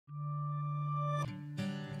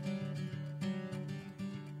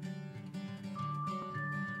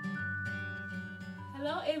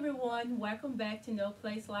Hello everyone, welcome back to No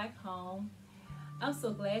Place Like Home. I'm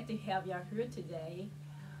so glad to have y'all here today.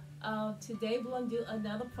 Today we're going to do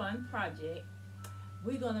another fun project.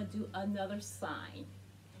 We're going to do another sign.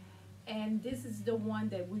 And this is the one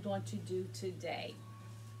that we're going to do today.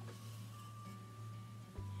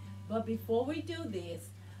 But before we do this,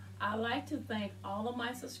 I'd like to thank all of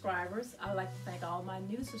my subscribers. I'd like to thank all my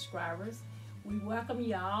new subscribers. We welcome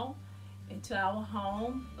y'all into our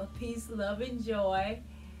home of peace, love, and joy.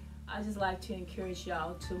 I just like to encourage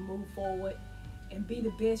y'all to move forward and be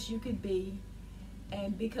the best you can be.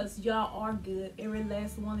 And because y'all are good, every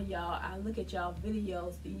last one of y'all, I look at y'all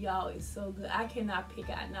videos, y'all is so good. I cannot pick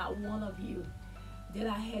out not one of you that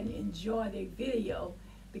I hadn't enjoyed a video,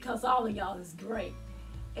 because all of y'all is great.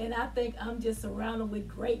 And I think I'm just surrounded with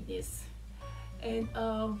greatness. And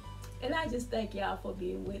I just thank y'all for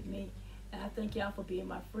being with me. And I thank y'all for being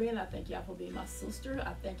my friend. I thank y'all for being my sister.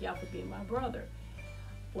 I thank y'all for being my brother.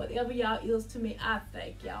 Whatever y'all is to me, I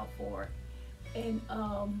thank y'all for it. And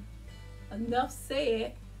enough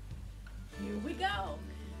said, here we go.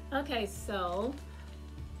 Okay, so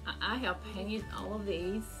I have painted all of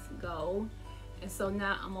these gold. And so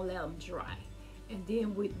now I'm gonna let them dry. And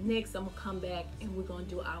then next I'm gonna come back and we're gonna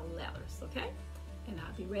do our letters, okay? And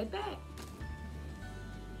I'll be right back.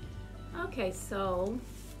 Okay, so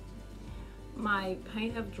my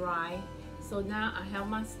paint have dried, so now I have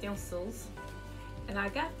my stencils, and I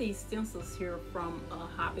got these stencils here from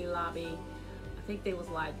Hobby Lobby. I think they was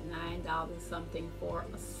like $9 something for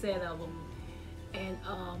a set of them, and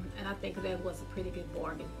I think that was a pretty good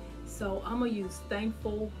bargain. So I'm gonna use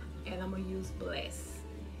thankful and I'm gonna use bless.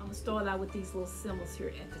 I'm gonna start out with these little symbols here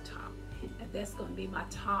at the top, and that's gonna be my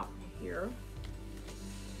top here,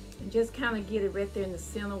 and just kind of get it right there in the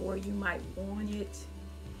center where you might want it.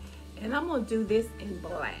 And I'm going to do this in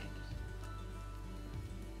black,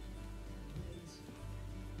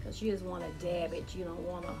 because you just want to dab it. You don't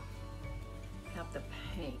want to have to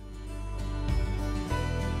paint.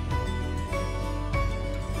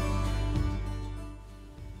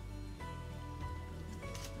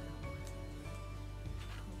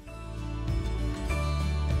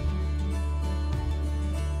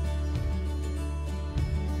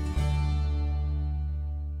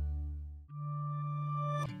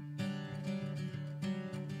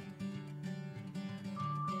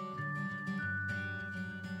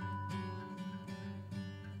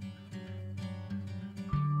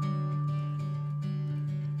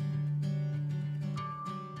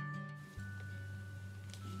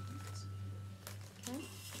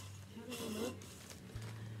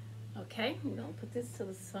 Okay, we're going to put this to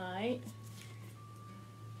the side.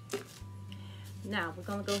 Now, we're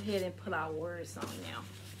going to go ahead and put our words on now.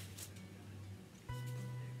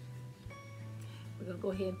 We're going to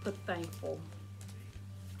go ahead and put thankful.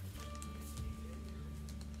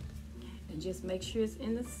 And just make sure it's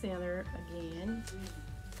in the center again.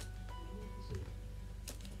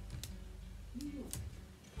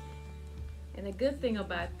 And the good thing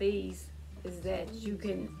about these is that you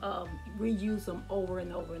can reuse them over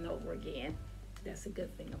and over and over again. That's a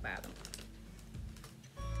good thing about them.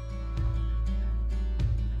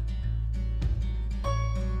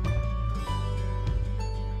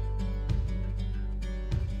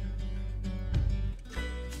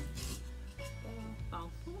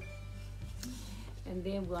 And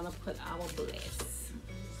then we're gonna put our bless.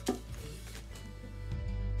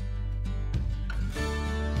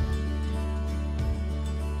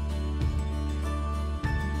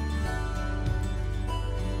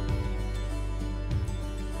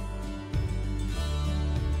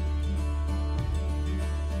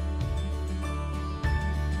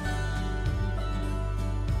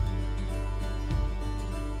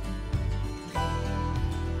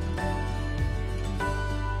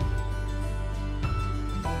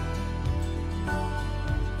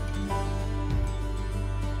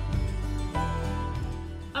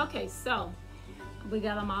 Okay, so we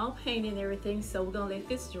got them all painted and everything, so we're gonna let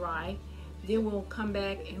this dry. Then we'll come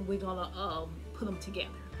back and we're gonna put them together.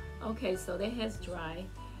 Okay, so that has dried.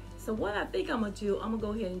 So what I think I'm gonna do, I'm gonna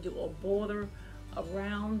go ahead and do a border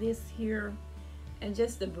around this here, and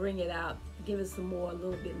just to bring it out, give it some more, a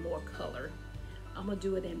little bit more color. I'm gonna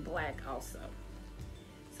do it in black also.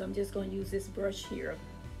 So I'm just gonna use this brush here.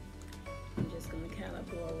 I'm just gonna kind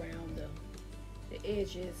of go around the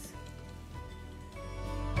edges.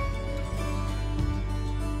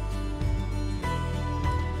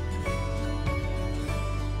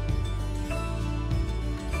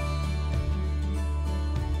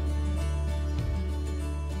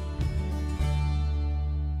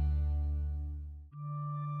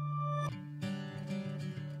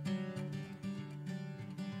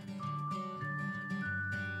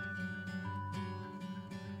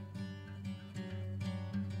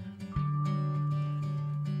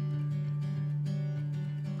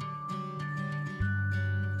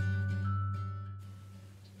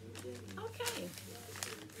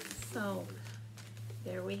 So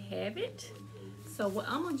there we have it. So what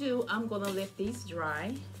I'm gonna do, I'm gonna let these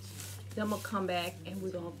dry. Then I'm gonna come back and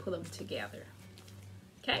we're gonna put them together.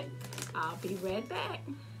 Okay, I'll be right back.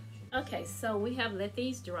 Okay, so we have let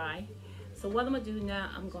these dry. So what I'm gonna do now,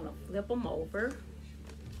 I'm gonna flip them over.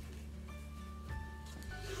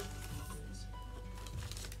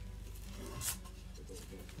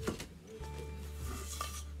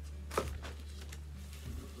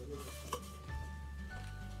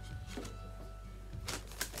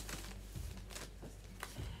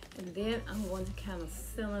 And then I'm going to kind of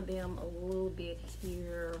center them a little bit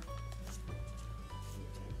here.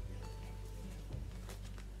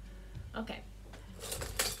 Okay,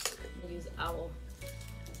 we'll use our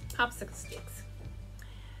popsicle sticks.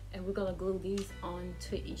 And we're gonna glue these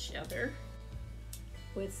onto each other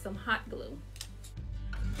with some hot glue.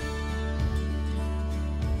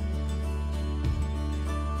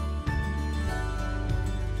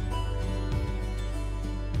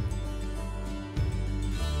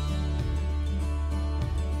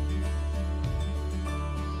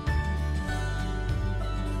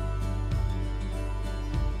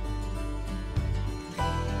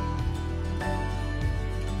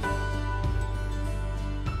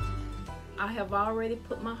 I have already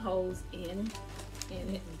put my holes in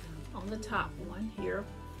it on the top one here.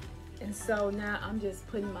 And so now I'm just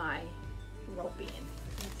putting my rope in.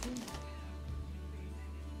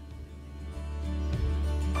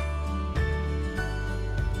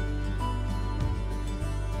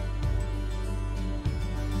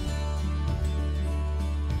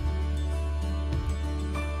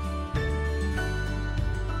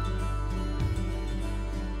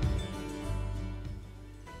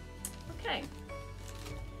 Okay,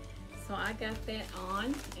 so I got that on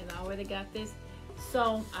and I already got this.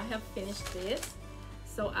 So I have finished this.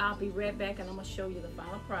 So I'll be right back and I'm gonna show you the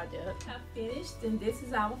final product. I finished and this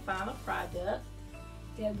is our final product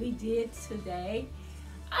that we did today.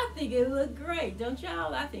 I think it looked great, don't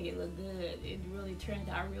y'all? I think it looked good. It really turned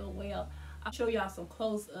out real well. I'll show y'all some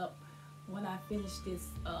close up when I finish this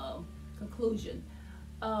conclusion.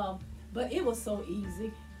 But it was so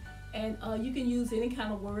easy. And you can use any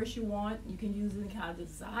kind of words you want. You can use any kind of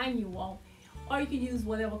design you want. Or you can use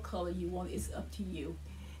whatever color you want. It's up to you.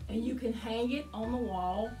 And you can hang it on the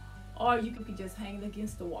wall. Or you can just hang it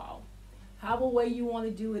against the wall. However way you want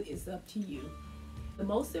to do it is up to you. The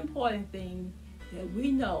most important thing that we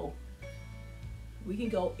know, we can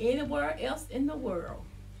go anywhere else in the world.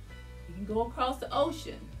 You can go across the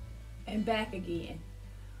ocean and back again.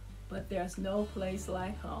 But there's no place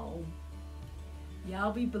like home.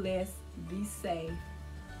 Y'all be blessed, be safe.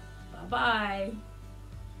 Bye-bye.